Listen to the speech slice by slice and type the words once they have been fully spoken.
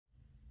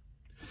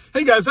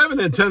Hey guys, I have an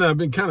antenna I've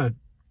been kind of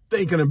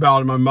thinking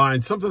about in my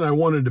mind, something I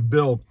wanted to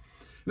build.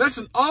 And that's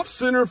an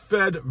off-center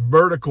fed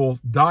vertical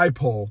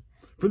dipole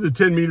for the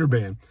 10-meter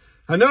band.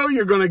 I know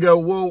you're going to go,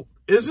 well,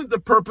 isn't the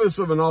purpose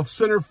of an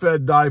off-center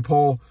fed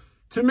dipole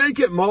to make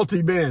it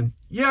multi-band?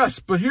 Yes,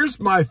 but here's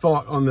my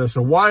thought on this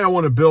and why I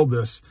want to build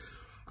this.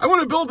 I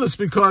want to build this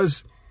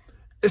because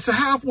it's a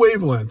half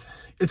wavelength.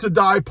 It's a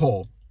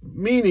dipole,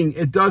 meaning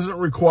it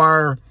doesn't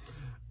require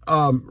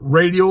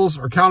radials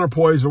or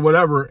counterpoise or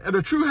whatever. At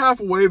a true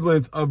half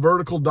wavelength, a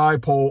vertical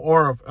dipole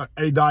or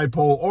a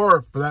dipole,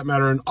 or for that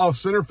matter, an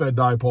off-center fed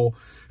dipole,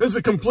 is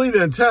a complete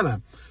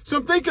antenna. So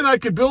I'm thinking I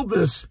could build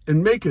this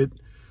and make it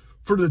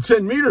for the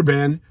 10-meter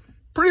band,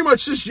 pretty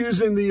much just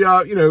using the,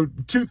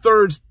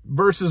 2/3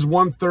 versus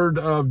 1/3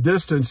 of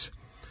distance.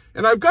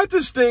 And I've got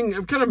this thing,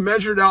 I've kind of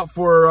measured out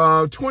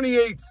for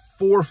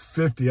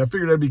 28,450. I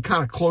figured I'd be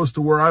kind of close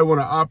to where I want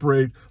to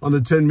operate on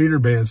the 10-meter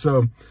band.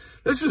 So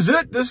this is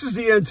it. This is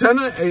the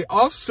antenna, a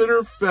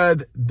off-center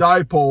fed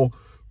dipole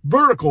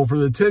vertical for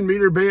the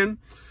 10-meter band.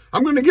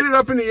 I'm going to get it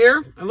up in the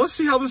air and let's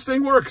see how this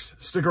thing works.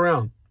 Stick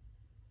around.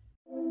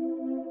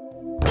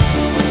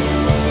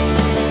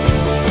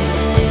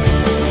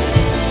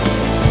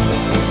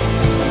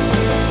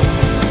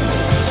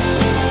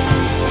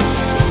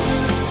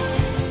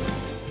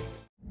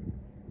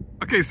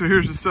 Okay, so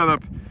here's the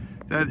setup.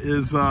 That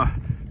is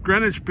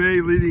Greenwich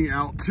Bay leading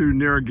out to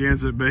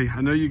Narragansett Bay.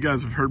 I know you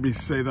guys have heard me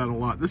say that a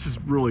lot. This is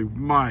really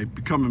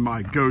becoming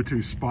my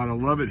go-to spot. I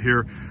love it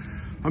here.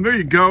 There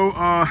you go.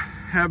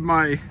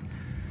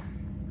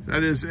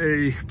 That is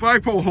a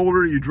flagpole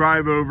holder you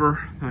drive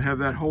over. I have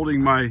that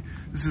holding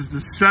this is the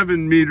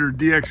 7-meter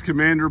DX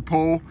Commander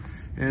pole.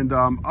 And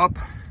up,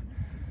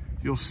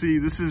 you'll see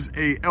this is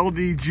a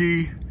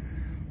LDG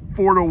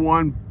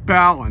 4-to-1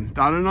 Ballon,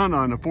 not an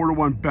a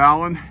 4-to-1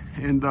 Ballon.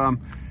 And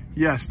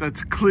yes,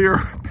 that's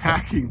clear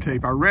packing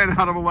tape. I ran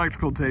out of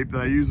electrical tape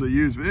that I usually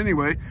use. But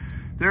anyway,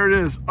 there it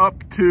is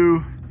up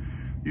to,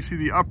 you see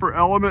the upper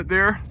element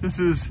there? This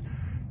is,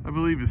 I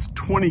believe it's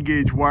 20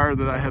 gauge wire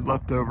that I had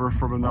left over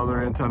from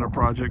another antenna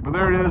project. But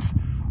there it is,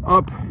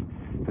 up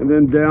and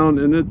then down.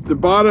 And at the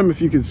bottom,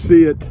 if you can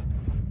see it,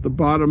 the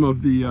bottom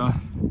of the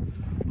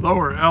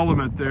lower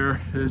element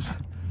there is,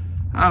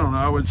 I don't know,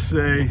 I would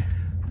say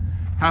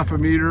half a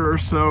meter or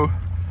so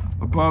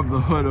above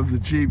the hood of the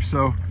Jeep.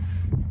 So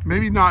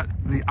maybe not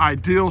the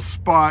ideal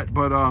spot,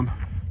 but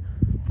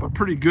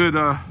pretty good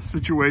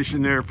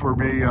situation there for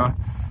me.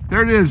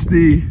 There it is,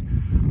 the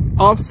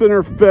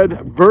off-center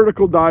fed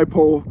vertical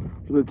dipole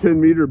for the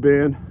 10-meter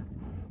band.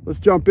 Let's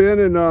jump in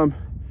and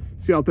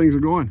see how things are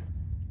going.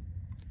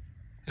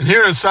 And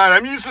here inside,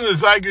 I'm using the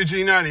Xiegu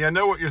G90. I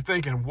know what you're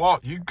thinking.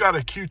 Walt, you've got a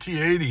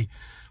QT80,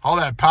 all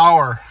that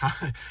power.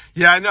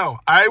 Yeah, I know.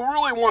 I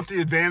really want the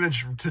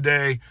advantage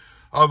today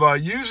of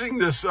using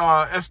this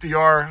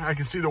SDR. I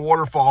can see the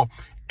waterfall.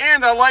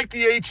 And I like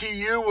the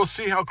ATU. We'll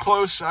see how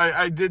close.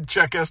 I did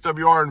check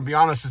SWR, and to be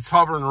honest, it's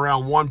hovering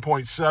around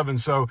 1.7.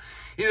 So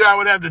either I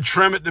would have to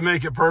trim it to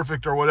make it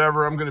perfect or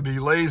whatever. I'm going to be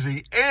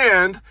lazy.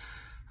 And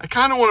I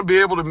kind of want to be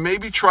able to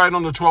maybe try it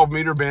on the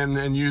 12-meter band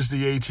and use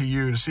the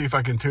ATU to see if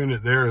I can tune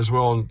it there as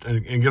well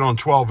and get on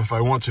 12 if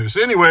I want to.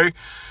 So anyway,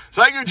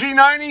 Xiegu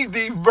G90,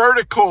 the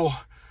vertical,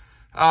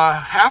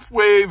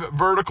 half-wave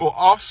vertical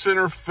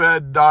off-center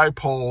fed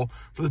dipole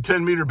for the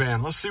 10-meter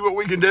band. Let's see what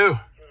we can do.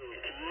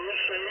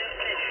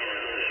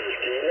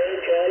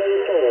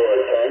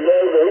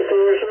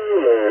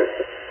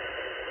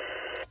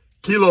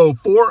 Kilo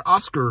 4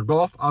 Oscar,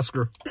 Golf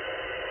Oscar.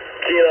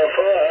 Kilo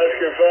 4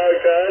 Oscar, Fox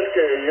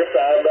Oscar, you're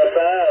 5 by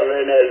 5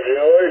 in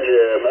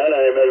Georgia. My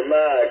name is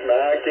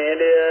Mike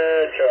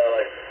India,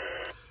 Charlie.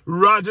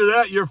 Roger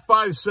that, you're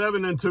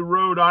 5'7" into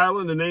Rhode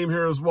Island. The name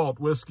here is Walt,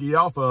 Whiskey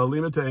Alpha,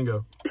 Lima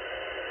Tango. Nope,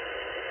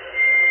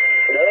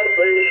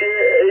 he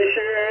sure is.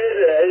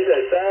 He's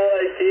a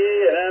solid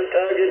key, and I'm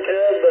talking to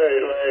a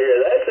bootlegger.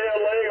 That's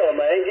illegal,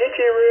 man. Get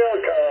your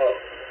real call.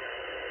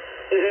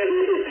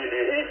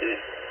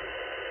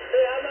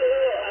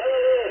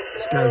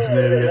 This guy's an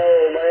idiot. No,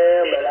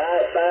 man, but I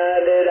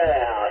find it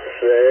out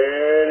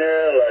sooner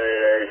or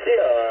later.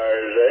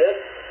 QRZ.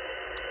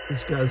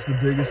 This guy's the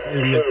biggest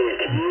idiot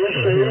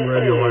with a ham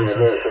radio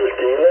license.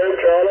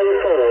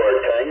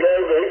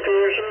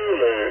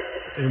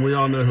 And we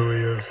all know who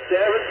he is. 7-3,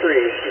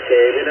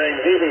 David. I'm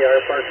DVR,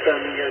 Park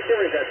Sunday.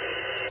 Where's that?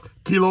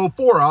 Kilo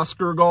 4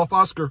 Oscar, Golf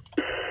Oscar.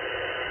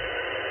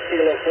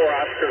 Kilo 4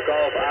 Oscar,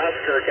 Golf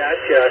Oscar.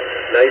 Gotcha.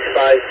 Nice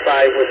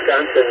 5-5,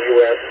 Wisconsin,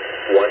 US.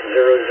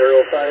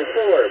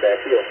 10054,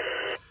 back to you.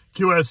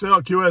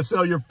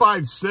 QSL, you're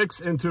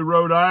 5'6" into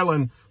Rhode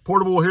Island.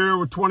 Portable here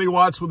with 20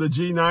 watts with a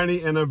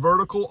G90 and a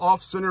vertical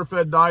off-center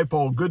fed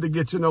dipole. Good to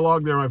get you in the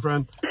log there, my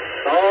friend.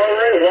 All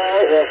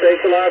right, well,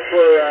 thanks a lot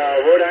for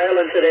Rhode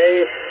Island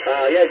today.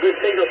 Yeah, good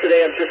signal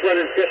today. I'm just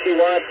running 50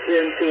 watts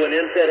into an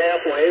inset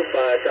half wave,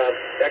 but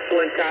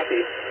excellent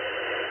copy.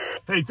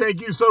 Hey, thank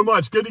you so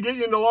much. Good to get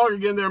you in the log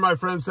again there, my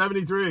friend.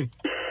 73.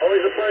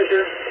 Always a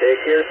pleasure.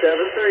 Take care,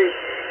 7-3.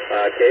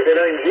 David,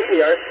 I'm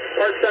GBR.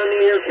 Parks on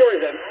the air,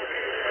 QRZ.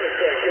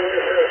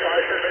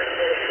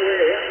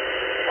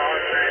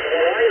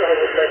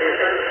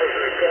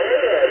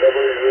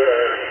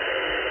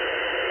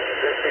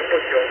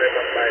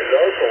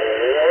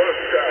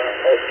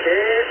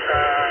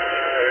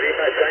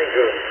 Lima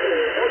Tango.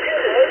 Okay,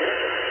 well,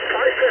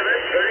 5-7,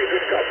 very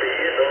good copy.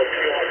 You know,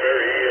 you are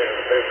very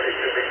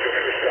pleased to meet you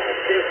first time.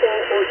 Therefore,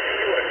 we'll see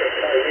you at the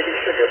really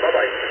sugar.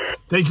 Bye-bye.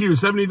 Thank you,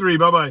 73,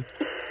 bye-bye.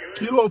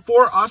 Kilo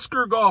 4,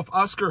 Oscar Golf,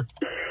 Oscar.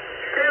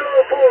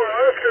 Kilo 4,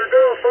 Oscar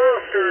Golf,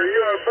 Oscar.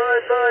 You are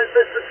 5-9,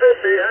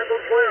 Mississippi.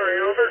 Handles Larry,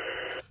 over.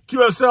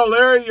 QSL,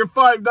 Larry, you're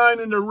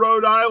 5-9 into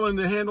Rhode Island.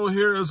 The handle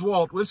here is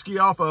Walt, Whiskey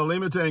Alpha,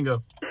 Lima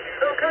Tango.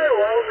 Okay,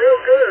 well, real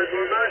good.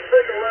 Well, nice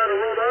signal out of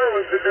Rhode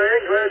Island today.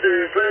 Glad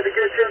to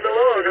get you in the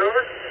log,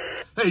 over.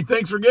 Hey,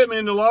 thanks for getting me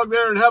in the log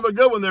there, and have a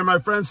good one there, my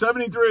friend.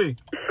 73. 73,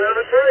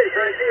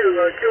 thank you.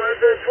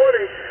 QSN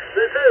 20.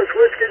 This is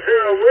Whiskey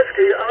Zero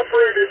Whiskey,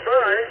 operated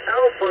by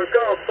Alpha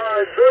Golf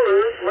 5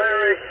 Zulu,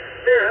 Larry,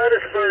 near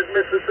Hattiesburg,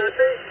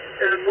 Mississippi,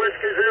 and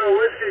Whiskey Zero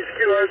Whiskey's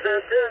QRZ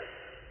 10.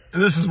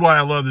 And this is why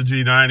I love the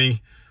G90.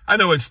 I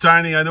know it's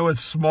tiny, I know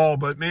it's small,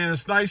 but man,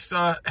 it's nice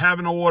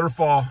having a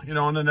waterfall, you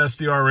know, on an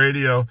SDR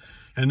radio.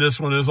 And this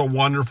one is a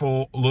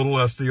wonderful little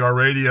SDR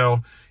radio.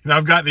 You know,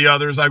 I've got the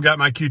others. I've got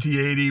my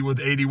QT80 with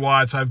 80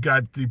 watts. I've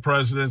got the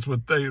Presidents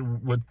with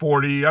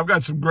 40. I've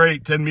got some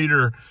great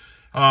 10-meter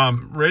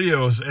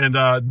radios. And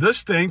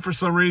this thing, for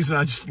some reason,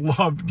 I just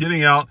loved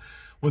getting out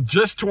with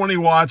just 20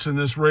 watts in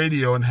this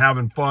radio and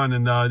having fun.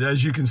 And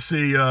as you can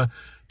see,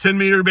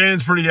 10-meter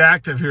band's pretty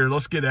active here.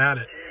 Let's get at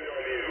it.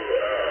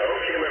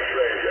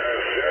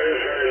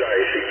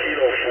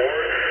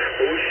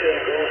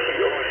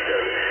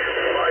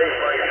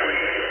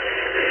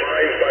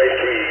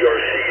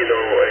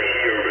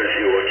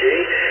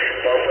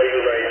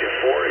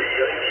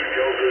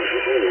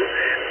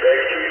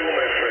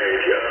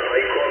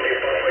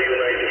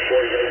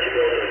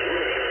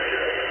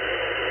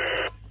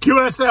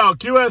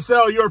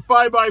 QSL, you're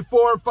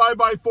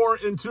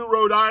 5x4 into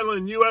Rhode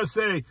Island,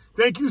 USA.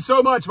 Thank you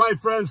so much, my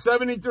friend.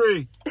 73.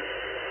 Okay, my friend,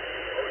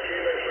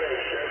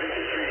 73.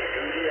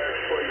 Duty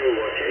asked for you,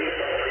 okay?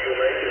 Papa, you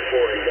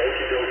 94.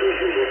 Yankee Delta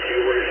Zulu,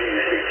 QRZ,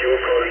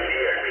 you're calling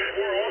DX.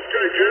 For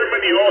Oscar,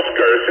 Germany,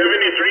 Oscar.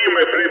 73,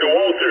 my friend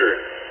Walter.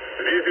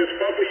 This is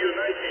Papa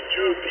United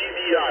 2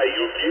 DDI,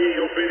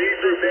 okay?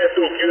 Operator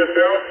Battle,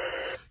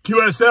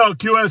 QSL.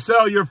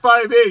 QSL, you're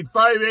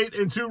 5'8"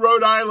 into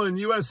Rhode Island,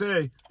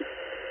 USA.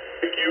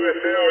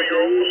 QSL,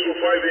 you're also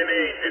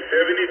 5'8".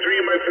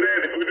 73, my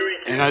friend. Good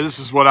weekend. And this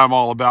is what I'm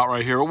all about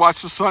right here. We'll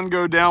watch the sun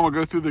go down. We'll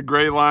go through the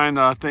gray line.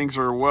 Things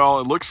are, well,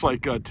 it looks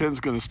like 10's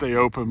going to stay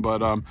open,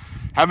 but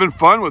having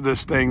fun with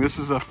this thing. This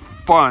is a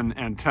fun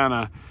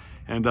antenna.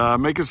 And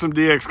making some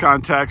DX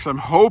contacts. I'm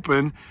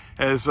hoping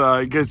as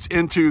it gets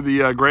into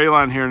the gray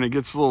line here and it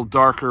gets a little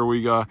darker,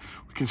 we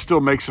can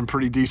still make some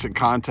pretty decent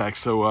contacts.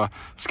 So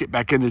let's get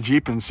back into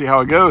Jeep and see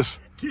how it goes.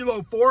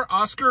 Kilo 4,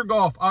 Oscar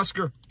Golf,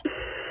 Oscar.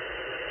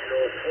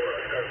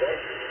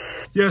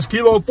 Yes,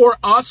 Kilo 4,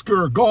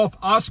 Oscar Golf,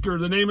 Oscar.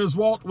 The name is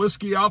Walt,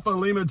 Whiskey Alpha,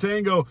 Lima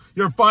Tango.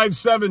 You're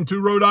 5'7"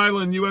 to Rhode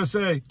Island, USA.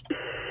 Roger,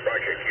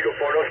 Kilo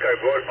 4, Oscar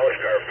Golf,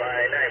 Oscar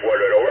 5'9",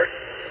 water over.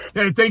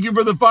 Hey, thank you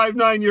for the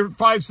 5'9". You're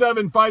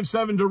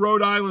 5'7" to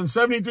Rhode Island.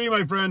 73,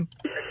 my friend.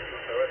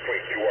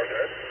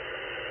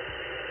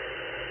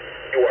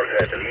 You are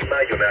set.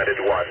 Lima, United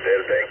 1,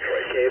 there, thanks,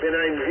 right.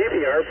 KB9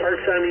 VBR,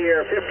 parks on the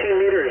air, 15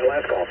 meters,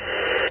 last call.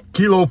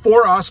 Kilo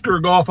 4, Oscar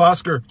Golf,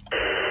 Oscar.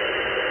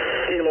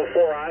 Kilo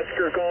 4,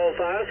 Oscar Golf,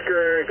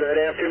 Oscar. Good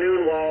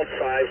afternoon, Walt.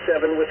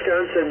 57,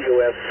 Wisconsin,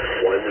 US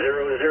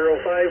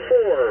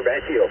 10054.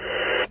 Back to you.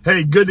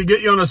 Hey, good to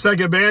get you on a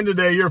second band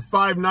today. You're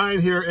 5'9"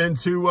 here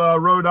into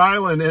Rhode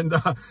Island, and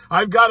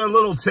I've got a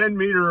little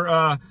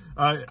 10-meter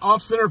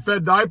off-center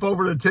fed dipole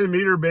over the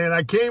 10-meter band.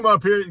 I came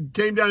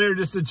down here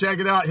just to check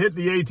it out, hit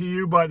the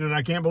ATU button, and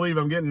I can't believe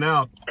I'm getting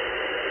out.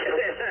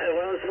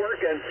 Well, it's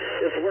working.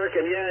 It's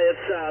working. Yeah,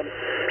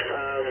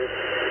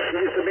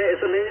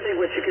 it's amazing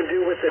what you can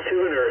do with the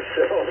tuner.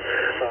 So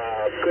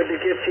good to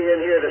get you in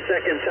here the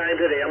second time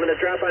today. I'm going to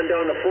drop on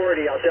down to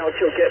 40. I'll doubt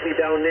you'll get me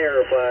down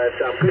there, but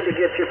good to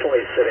get you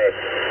twice today.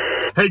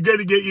 Hey, good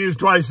to get you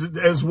twice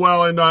as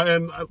well, and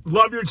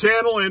love your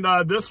channel. And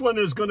this one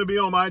is going to be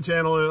on my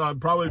channel. It'll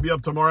probably be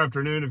up tomorrow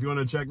afternoon if you want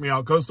to check me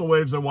out. Coastal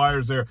Waves and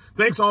Wires there.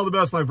 Thanks, all the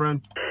best, my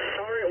friend.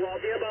 All right, well,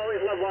 I've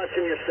always loved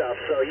watching your stuff.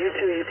 So you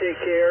two, you take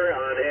care and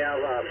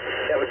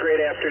have a great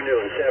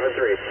afternoon.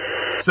 7-3.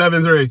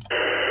 7-3.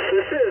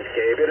 This is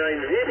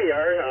KB9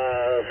 VBR,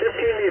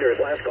 15 meters,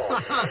 last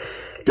call.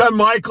 Got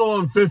Michael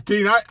on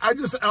 15. I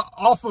just,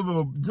 off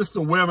of just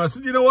a whim, I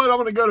said, you know what, I'm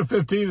going to go to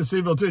 15 and see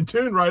if it'll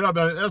tune right up.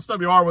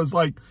 SWR was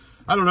like,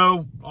 I don't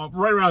know,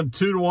 right around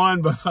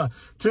 2-1, but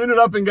tuned it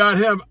up and got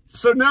him.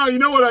 So now you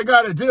know what I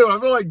got to do. I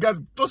feel like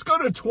let's go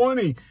to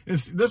 20.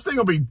 This thing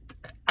will be,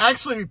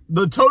 actually,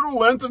 the total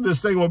length of this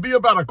thing will be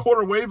about a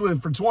quarter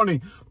wavelength for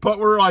 20, but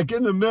we're like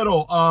in the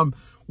middle.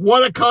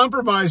 What a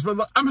compromise, but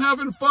I'm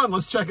having fun.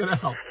 Let's check it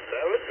out. 7-3.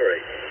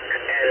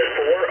 And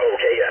 4,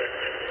 OKN.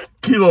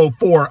 Kilo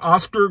 4,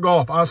 Oscar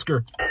Golf,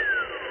 Oscar.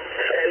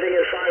 Ending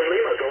in 5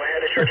 Lima. Go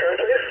ahead, it's your turn,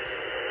 please.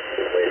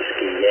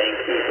 Whiskey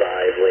Yankee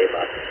 5 Lima. very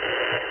much.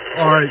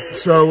 All right,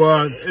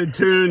 so it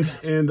tuned,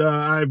 and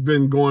I've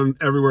been going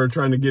everywhere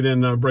trying to get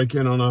in, break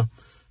in on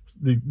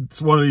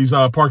it's one of these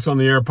parks on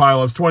the air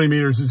pilots. 20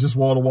 meters is just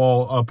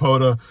wall-to-wall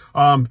POTA.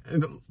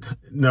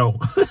 No,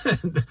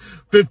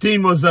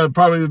 15 was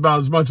probably about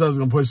as much as I was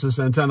going to push this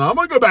antenna. I'm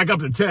going to go back up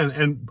to 10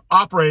 and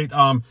operate.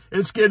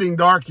 It's getting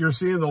dark. You're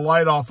seeing the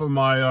light off of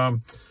my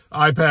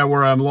iPad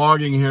where I'm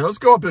logging here. Let's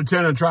go up to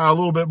 10 and try a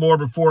little bit more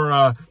before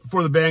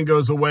the band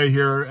goes away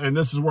here. And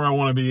this is where I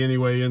want to be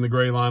anyway, in the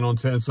gray line on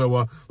 10.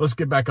 So let's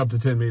get back up to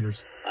 10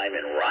 meters. I'm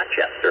in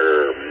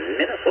Rochester,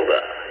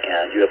 Minnesota,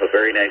 and you have a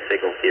very nice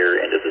signal here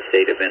into the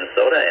state of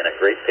Minnesota, and a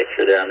great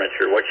picture there. I'm not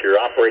sure what you're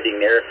operating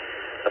there.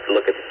 I have to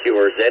look at the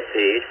QRZ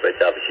page, but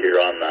obviously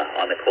you're on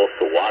the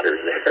coastal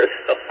waters there.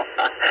 So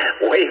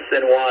waves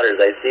and waters,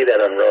 I see that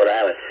on Rhode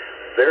Island.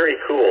 Very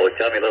cool.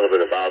 Tell me a little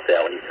bit about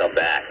that when you come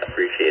back.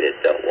 Appreciate it,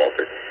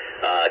 Walter.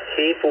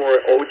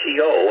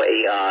 K4OGO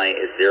AI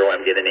is 0.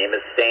 I'm getting the name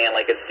is Stan,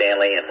 like it's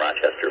Stanley, in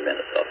Rochester,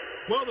 Minnesota.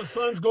 Well, the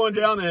sun's going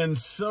down, and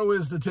so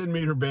is the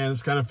 10-meter band.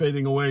 It's kind of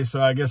fading away,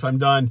 so I guess I'm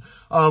done.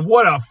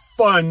 What a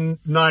fun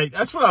night.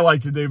 That's what I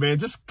like to do, man.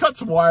 Just cut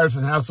some wires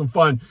and have some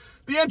fun.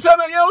 The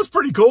antenna, it was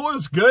pretty cool. It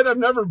was good. I've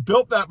never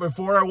built that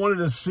before. I wanted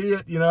to see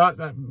it.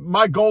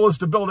 My goal is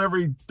to build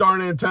every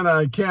darn antenna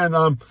I can.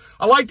 I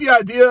like the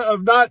idea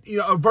of not,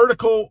 a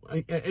vertical.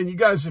 And you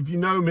guys, if you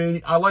know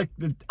me, I like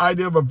the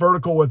idea of a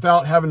vertical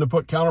without having to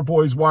put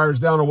counterpoise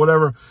wires down or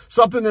whatever.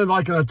 Something in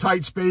a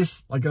tight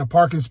space, like in a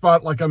parking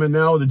spot, like I'm in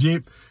now with the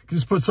Jeep.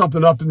 Just put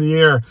something up in the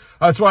air.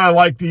 That's why I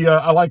like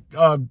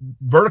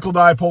vertical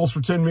dipoles for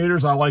 10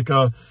 meters. I like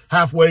a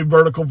halfway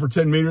vertical for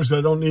 10 meters.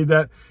 I don't need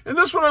that. And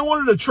this one I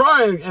wanted to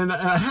try, and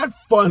I had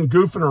fun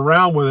goofing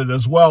around with it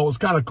as well. It was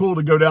kind of cool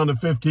to go down to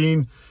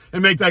 15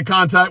 and make that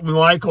contact with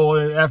Michael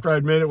after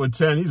I'd made it with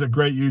 10. He's a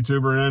great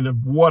YouTuber,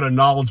 and what a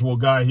knowledgeable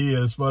guy he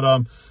is.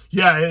 But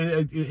yeah,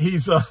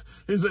 that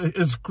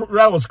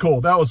was cool.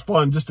 That was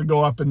fun just to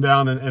go up and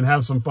down and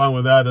have some fun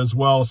with that as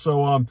well.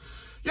 So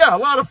yeah, a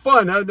lot of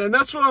fun, and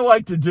that's what I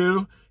like to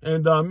do.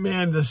 And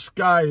man, the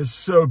sky is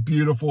so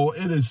beautiful.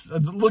 It is,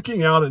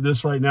 looking out at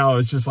this right now,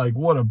 it's just like,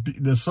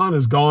 the sun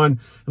is gone,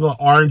 a little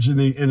orange in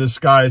the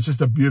sky. It's just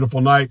a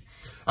beautiful night.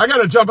 I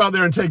got to jump out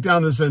there and take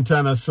down this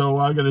antenna, so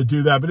I got to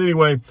do that. But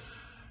anyway,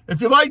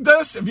 if you like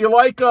this, if you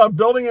like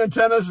building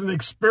antennas and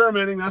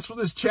experimenting, that's what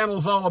this channel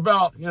is all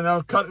about.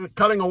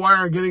 Cutting a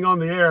wire and getting on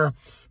the air.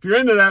 If you're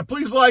into that,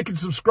 please like and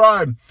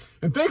subscribe.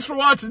 And thanks for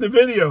watching the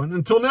video. And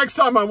until next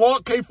time, I'm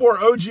Walt,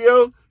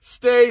 K4OGO.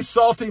 Stay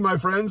salty, my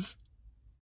friends.